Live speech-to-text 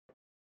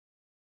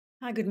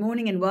Hi, good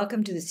morning and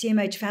welcome to the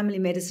CMH Family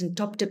Medicine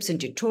Top Tips and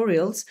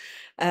Tutorials.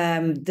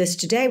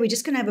 Today we're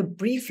just going to have a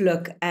brief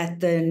look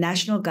at the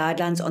national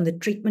guidelines on the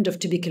treatment of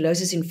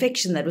tuberculosis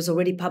infection that was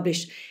already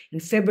published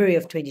in February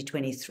of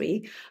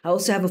 2023. I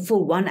also have a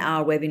full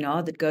 1-hour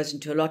webinar that goes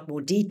into a lot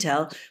more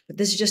detail, but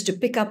this is just to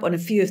pick up on a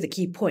few of the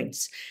key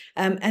points.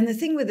 And the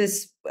thing with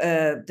this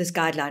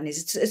guideline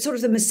is it's sort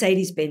of the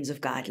Mercedes-Benz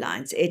of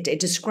guidelines. It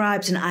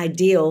describes an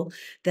ideal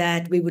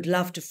that we would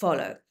love to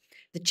follow.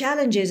 The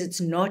challenge is it's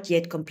not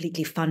yet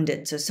completely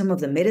funded. So some of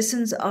the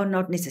medicines are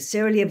not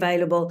necessarily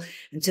available,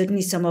 and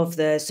certainly some of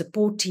the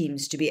support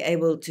teams to be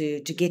able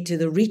to get to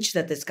the reach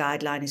that this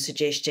guideline is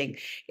suggesting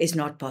is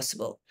not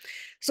possible.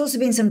 There's also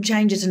been some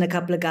changes in a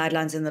couple of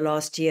guidelines in the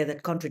last year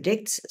that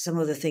contradicts some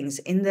of the things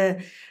in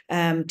the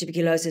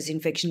tuberculosis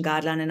infection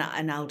guideline,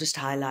 and I'll just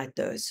highlight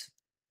those.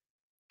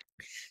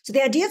 So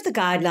the idea of the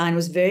guideline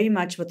was very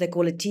much what they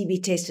call a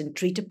TB test and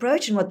treat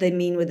approach. And what they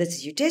mean with this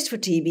is you test for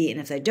TB, and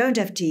if they don't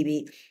have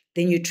TB,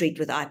 then you treat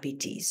with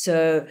IPT.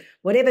 So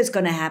whatever's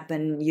going to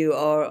happen, you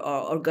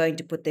are going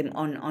to put them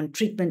on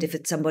treatment if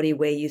it's somebody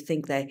where you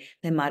think they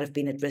might have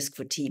been at risk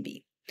for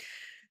TB.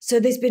 So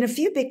there's been a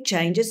few big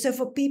changes. So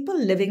for people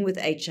living with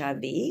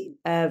HIV,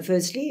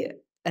 firstly,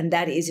 and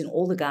that is in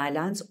all the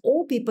guidelines,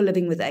 all people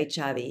living with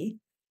HIV,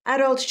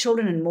 adults,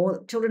 children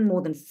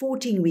more than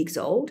 14 weeks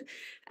old,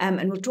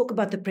 and we'll talk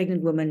about the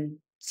pregnant woman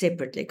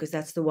separately because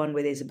that's the one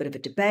where there's a bit of a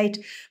debate.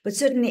 But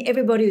certainly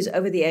everybody who's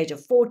over the age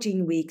of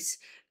 14 weeks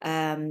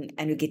and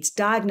who gets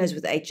diagnosed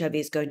with HIV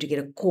is going to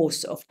get a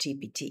course of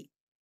TPT.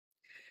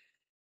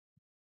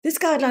 This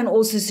guideline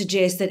also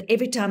suggests that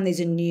every time there's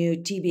a new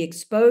TB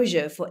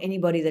exposure for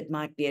anybody that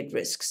might be at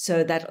risk,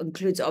 so that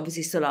includes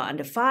obviously still our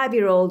under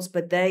 5-year-olds,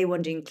 but they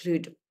want to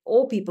include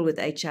all people with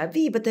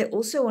HIV, but they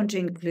also want to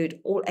include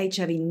all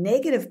HIV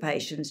negative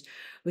patients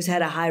who's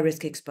had a high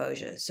risk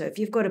exposure. So if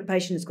you've got a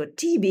patient who's got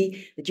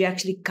TB, that you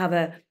actually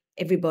cover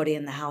everybody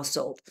in the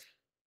household.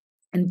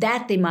 And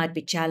that there might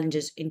be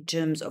challenges in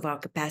terms of our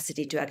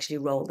capacity to actually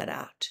roll that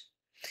out.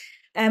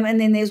 And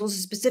then there's also a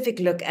specific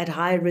look at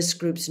high-risk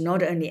groups,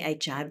 not only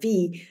HIV,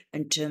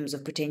 in terms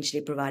of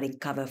potentially providing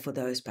cover for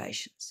those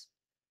patients.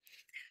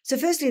 So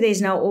firstly, they've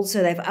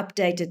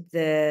updated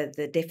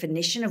the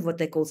definition of what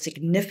they call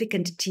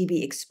significant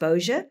TB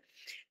exposure.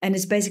 And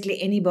it's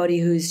basically anybody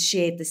who's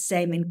shared the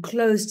same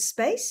enclosed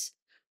space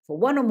for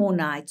one or more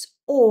nights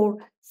or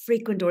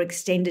frequent or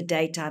extended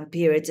daytime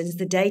periods. And it's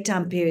the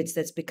daytime periods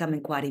that's becoming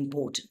quite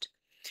important.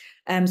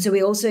 So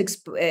we also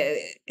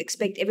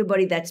expect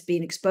everybody that's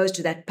been exposed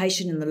to that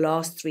patient in the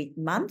last 3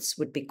 months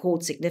would be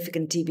called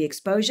significant TB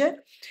exposure.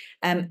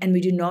 And we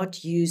do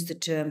not use the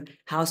term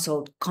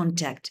household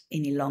contact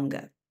any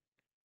longer.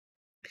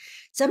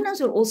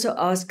 Sometimes we'll also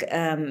ask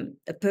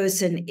a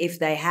person if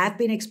they have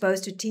been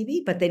exposed to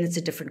TB, but then it's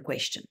a different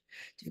question.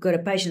 So you've got a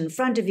patient in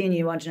front of you and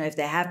you want to know if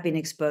they have been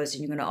exposed,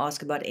 and you're going to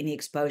ask about any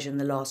exposure in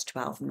the last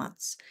 12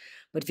 months.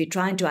 But if you're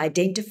trying to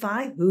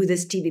identify who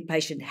this TB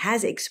patient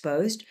has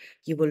exposed,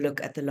 you will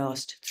look at the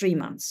last 3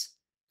 months.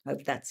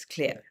 Hope that's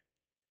clear.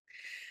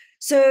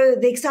 So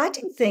the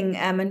exciting thing,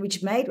 and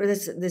which made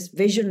this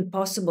vision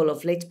possible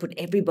of let's put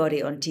everybody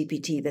on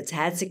TPT that's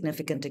had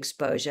significant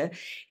exposure,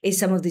 is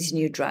some of these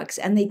new drugs.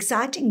 And the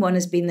exciting one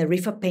has been the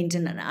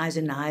rifampicin and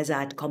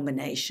isoniazid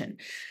combination.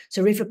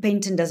 So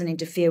rifampicin doesn't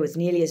interfere with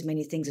nearly as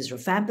many things as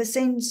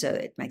rifampicin, so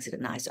it makes it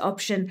a nice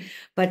option.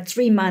 But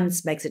 3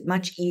 months makes it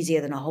much easier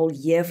than a whole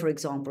year, for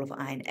example, of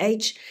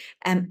INH,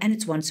 and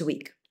it's once a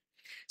week.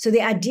 So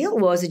the ideal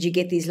was that you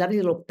get these lovely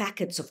little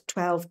packets of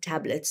 12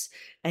 tablets,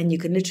 and you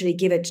can literally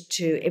give it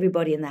to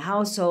everybody in the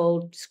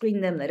household,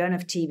 screen them, they don't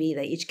have TB,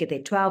 they each get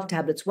their 12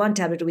 tablets, 1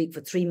 tablet a week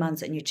for 3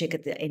 months, and you check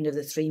at the end of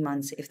the 3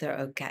 months if they're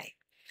okay.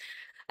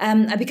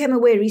 I became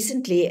aware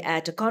recently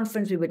at a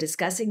conference we were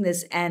discussing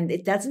this, and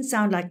it doesn't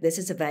sound like this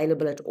is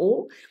available at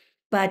all,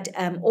 but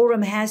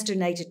Aurum has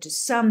donated to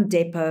some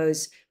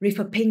depots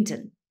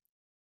rifampicin.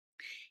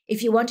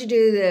 If you want to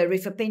do the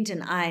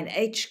rifampicin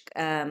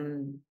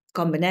INH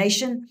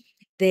combination,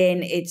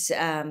 then it's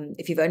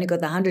if you've only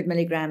got the 100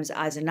 milligrams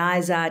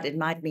isoniazid, it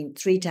might mean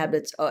 3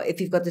 tablets. Or if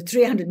you've got the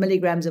 300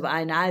 milligrams of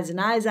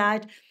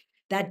isoniazid,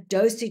 that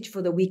dosage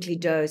for the weekly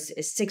dose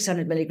is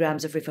 600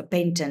 milligrams of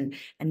rifampicin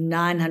and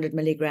 900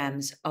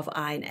 milligrams of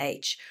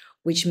INH,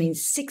 which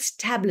means 6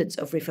 tablets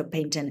of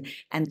rifampicin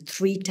and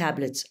 3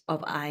 tablets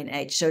of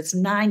INH. So it's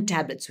 9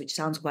 tablets, which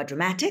sounds quite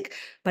dramatic,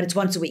 but it's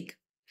once a week.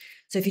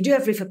 So if you do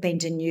have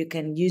rifampicin, you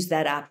can use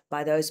that up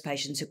by those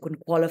patients who can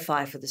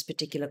qualify for this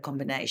particular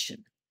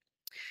combination.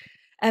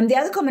 The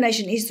other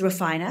combination is the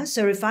Refiner.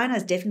 So Refiner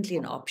is definitely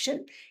an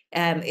option.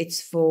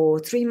 It's for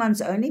 3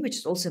 months only, which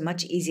is also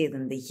much easier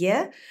than the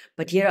year.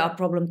 But here our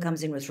problem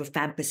comes in with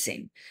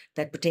rifampicin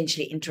that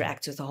potentially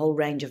interacts with a whole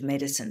range of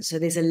medicines. So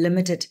there's a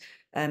limited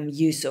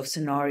use of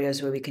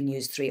scenarios where we can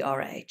use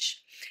 3RH.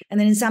 And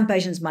then in some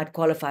patients might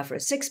qualify for a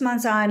 6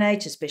 months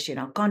INH, especially in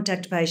our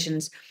contact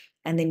patients.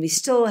 And then we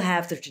still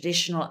have the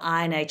traditional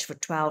INH for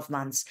 12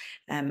 months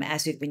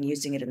as we've been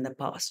using it in the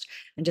past.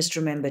 And just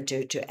remember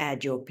to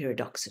add your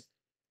pyridoxine.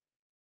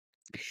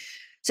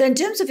 So in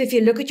terms of if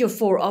you look at your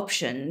 4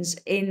 options,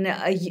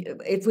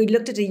 if we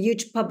looked at a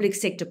huge public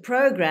sector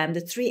program,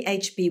 the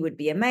 3HP would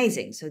be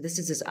amazing. So this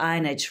is this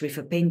INH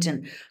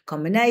rifampicin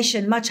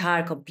combination, much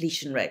higher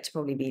completion rates,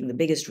 probably being the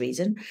biggest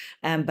reason,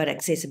 but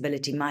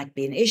accessibility might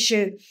be an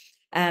issue.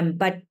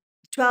 But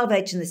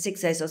 12H and the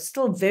 6As are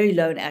still very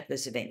low in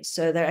adverse events.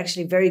 So they're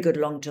actually very good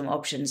long-term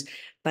options,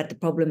 but the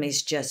problem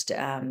is just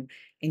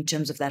in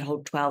terms of that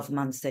whole 12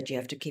 months that you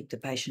have to keep the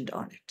patient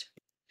on it.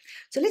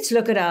 So let's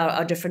look at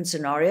our different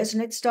scenarios,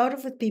 and let's start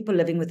off with people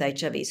living with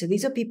HIV. So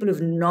these are people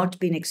who've not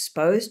been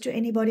exposed to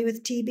anybody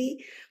with TB.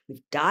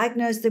 We've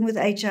diagnosed them with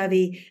HIV,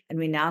 and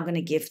we're now going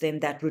to give them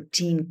that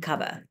routine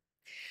cover.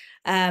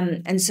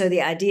 And so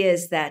the idea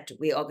is that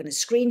we are going to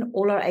screen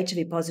all our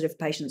HIV-positive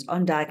patients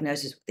on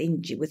diagnosis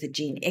with a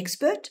gene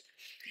expert,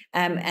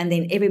 and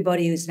then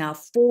everybody who's now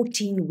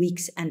 14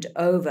 weeks and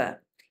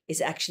over is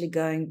actually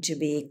going to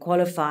be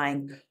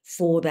qualifying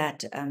for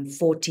that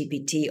for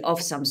TPT of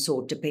some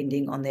sort,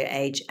 depending on their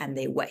age and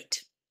their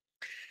weight.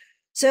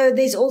 So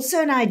there's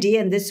also an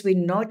idea, and this we're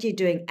not yet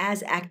doing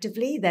as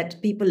actively,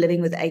 that people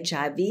living with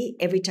HIV,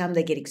 every time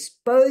they get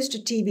exposed to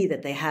TB,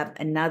 that they have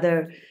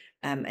another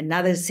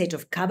set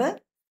of cover,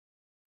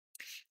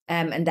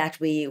 and that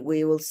we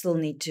will still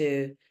need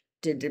to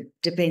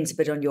depends a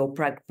bit on your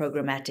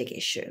programmatic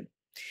issue.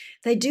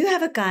 They do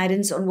have a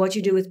guidance on what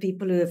you do with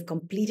people who have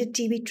completed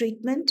TB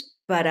treatment,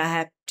 but I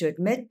have to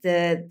admit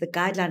the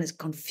guideline is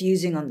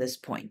confusing on this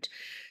point.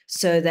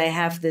 So they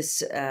have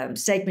this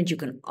statement: you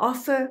can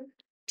offer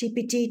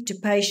TPT to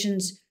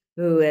patients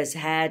who has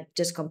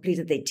just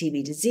completed their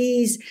TB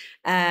disease,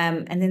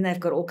 and then they've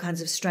got all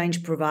kinds of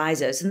strange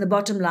provisos. And the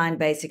bottom line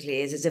basically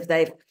is if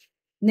they've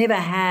never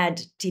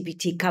had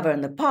TPT cover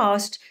in the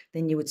past,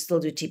 then you would still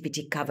do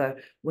TPT cover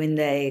when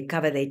they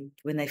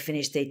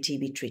finish their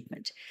TB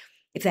treatment.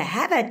 If they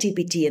have had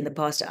TPT in the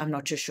past, I'm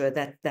not too sure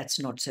that that's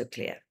not so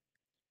clear.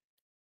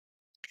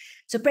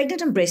 So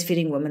pregnant and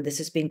breastfeeding women, this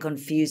has been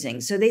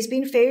confusing. So there's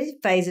been various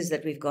phases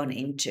that we've gone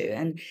into.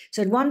 And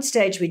so at one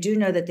stage, we do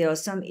know that there are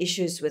some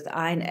issues with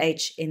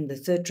INH in the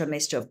 3rd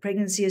trimester of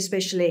pregnancy,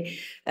 especially.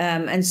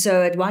 And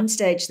so at one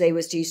stage, there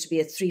used to be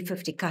a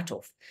 350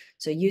 cutoff.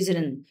 So use it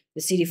in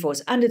the CD4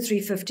 is under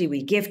 350,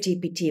 we give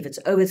TPT. If it's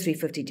over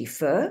 350,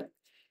 defer.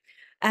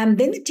 Then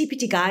the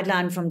TPT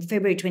guideline from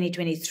February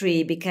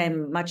 2023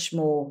 became much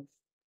more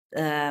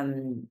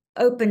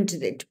open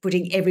to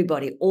putting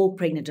everybody, all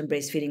pregnant and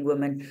breastfeeding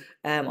women,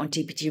 on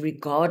TPT,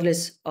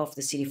 regardless of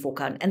the CD4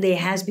 count. And there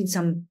has been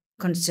some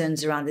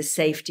concerns around the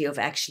safety of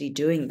actually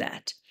doing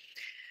that.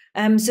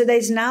 So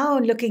there's now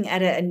looking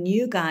at a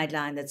new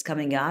guideline that's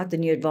coming out, the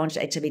new Advanced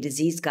HIV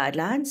Disease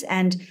Guidelines,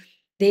 and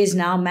there's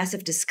now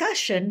massive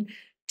discussion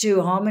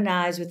to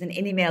harmonize with an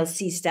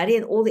NMLC study,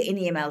 and all the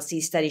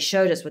NMLC studies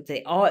showed us what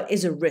there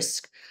is a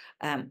risk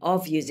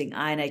of using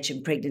INH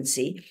in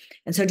pregnancy.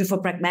 And so for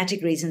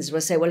pragmatic reasons, we'll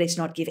say, well, let's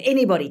not give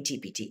anybody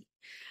TPT,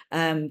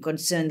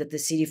 concerned that the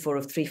CD4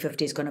 of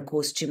 350 is going to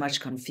cause too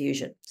much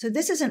confusion. So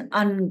this is an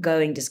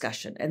ongoing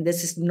discussion, and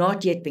this has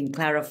not yet been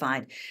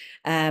clarified,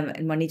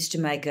 and one needs to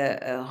make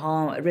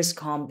a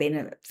risk-harm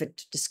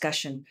benefit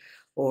discussion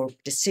or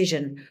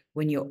decision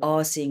when you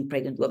are seeing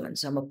pregnant women.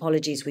 So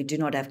apologies, we do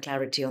not have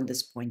clarity on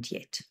this point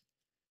yet.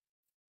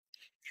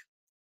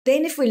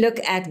 Then if we look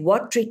at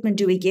what treatment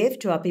do we give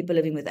to our people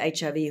living with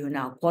HIV who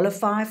now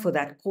qualify for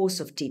that course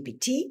of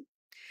TPT.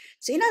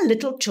 So in our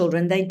little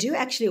children, they do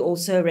actually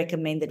also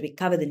recommend that we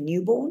cover the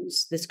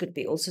newborns. This could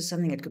be also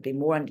something that could be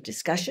more under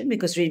discussion,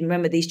 because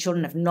remember, these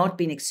children have not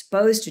been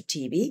exposed to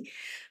TB,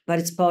 but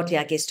it's partly,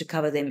 I guess, to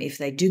cover them if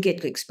they do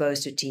get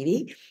exposed to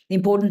TB. The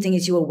important thing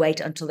is you will wait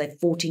until they're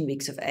 14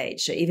 weeks of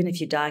age. So even if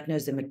you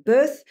diagnose them at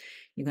birth,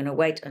 you're going to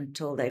wait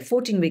until they're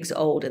 14 weeks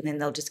old, and then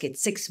they'll just get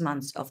 6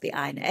 months of the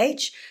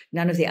INH.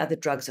 None of the other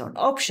drugs are an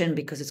option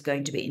because it's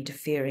going to be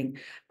interfering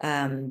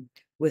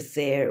with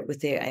their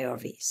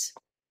ARVs.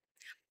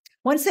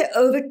 Once they're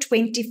over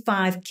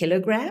 25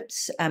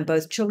 kilograms,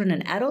 both children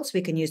and adults,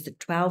 we can use the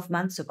 12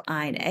 months of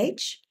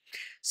INH.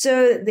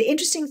 So the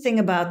interesting thing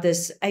about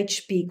this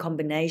HP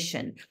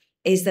combination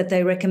is that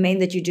they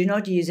recommend that you do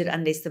not use it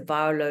unless the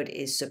viral load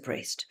is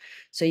suppressed.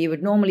 So you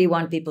would normally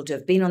want people to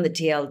have been on the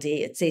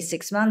TLD. It says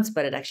 6 months,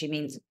 but it actually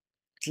means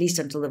at least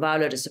until the viral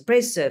load is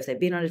suppressed. So if they've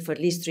been on it for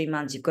at least 3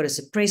 months, you've got a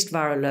suppressed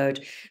viral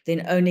load,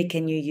 then only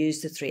can you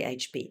use the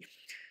 3HP.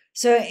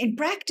 So in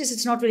practice,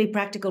 it's not really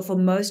practical for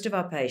most of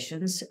our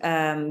patients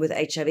with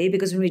HIV,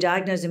 because when we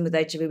diagnose them with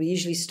HIV, we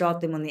usually start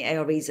them on the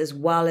ARVs as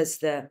well as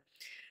their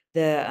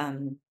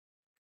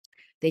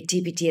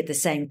TPT at the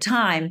same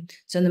time.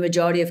 So in the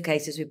majority of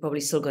cases, we're probably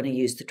still going to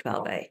use the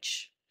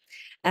 12H.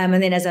 And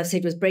then, as I've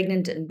said, with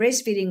pregnant and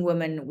breastfeeding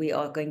women, we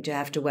are going to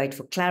have to wait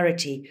for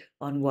clarity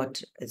on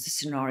what the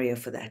scenario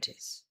for that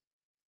is.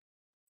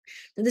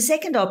 So the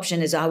second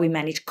option is how we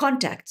manage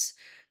contacts.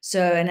 So,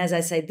 and as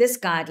I say, this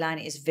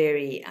guideline is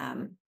very,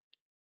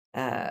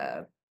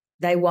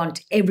 they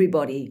want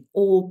everybody,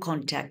 all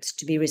contacts,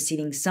 to be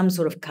receiving some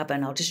sort of cover.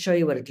 And I'll just show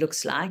you what it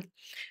looks like.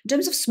 In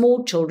terms of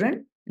small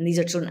children, and these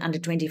are children under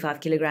 25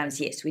 kilograms,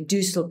 yes, we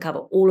do still cover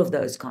all of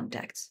those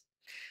contacts.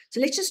 So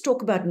let's just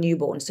talk about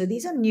newborns. So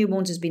these are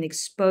newborns who's been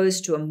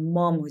exposed to a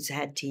mom who's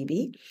had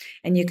TB.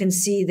 And you can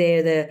see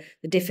there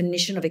the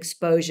definition of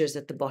exposures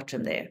at the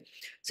bottom there.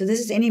 So this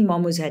is any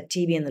mom who's had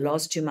TB in the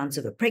last 2 months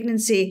of a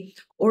pregnancy,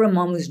 or a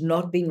mom who's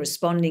not been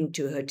responding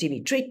to her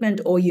TB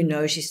treatment, or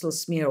she's still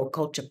smear or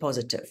culture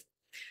positive.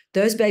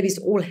 Those babies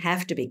all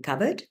have to be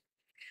covered.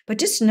 But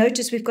just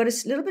notice we've got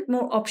a little bit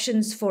more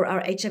options for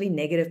our HIV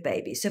negative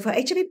babies. So for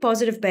HIV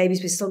positive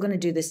babies, we're still going to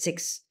do the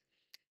 6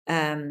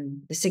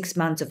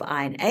 months of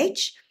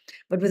I&H.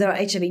 But with our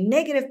HIV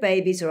negative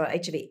babies or our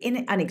HIV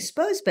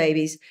unexposed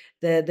babies,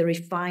 the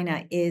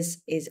refiner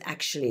is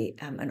actually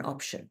an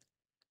option.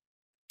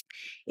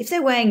 If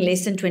they're weighing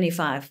less than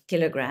 25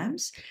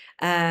 kilograms,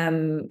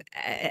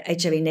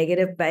 HIV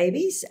negative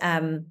babies,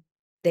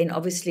 then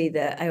obviously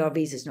the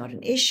ARVs is not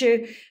an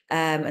issue,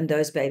 and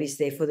those babies,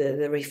 therefore,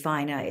 the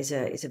refiner is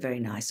a very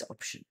nice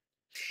option.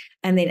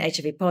 And then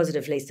HIV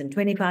positive, less than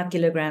 25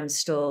 kilograms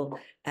still,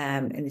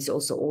 and there's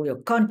also all your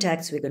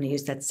contacts. We're going to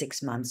use that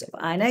 6 months of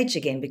I&H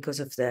again because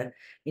of the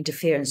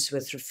interference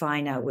with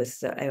refiner with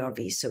the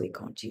ARVs, so we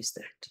can't use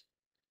that.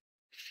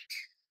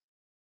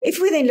 If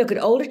we then look at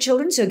older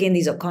children, so again,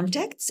 these are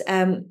contacts.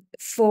 I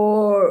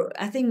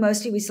think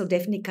mostly we still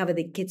definitely cover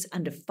the kids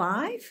under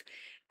 5.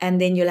 And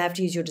then you'll have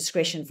to use your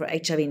discretion for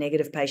HIV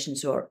negative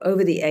patients who are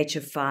over the age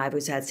of 5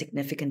 who's had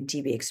significant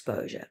TB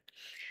exposure.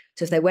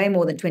 So if they weigh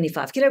more than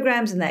 25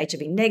 kilograms and they're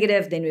HIV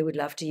negative, then we would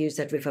love to use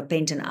that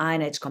rifapentin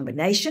I&H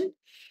combination.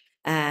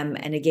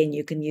 And again,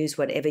 you can use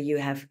whatever you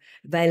have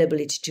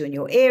availability to in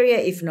your area.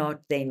 If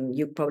not, then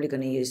you're probably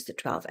going to use the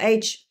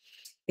 12H.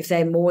 If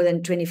they're more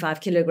than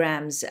 25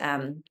 kilograms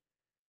and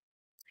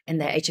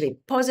they're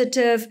HIV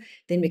positive,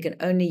 then we can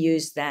only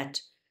use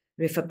that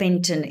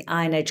rifapentin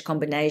I&H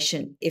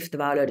combination if the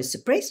viral load is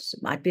suppressed.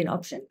 It might be an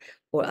option,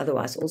 or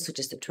otherwise also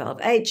just a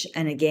 12H.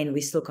 And again,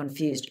 we're still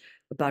confused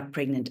about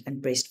pregnant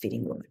and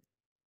breastfeeding women.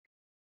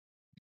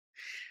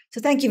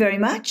 So thank you very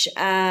much.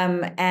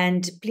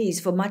 And please,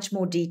 for much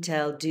more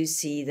detail, do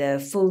see the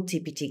full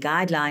TPT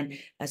guideline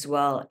as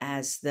well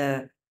as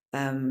the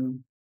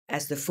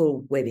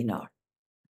full webinar.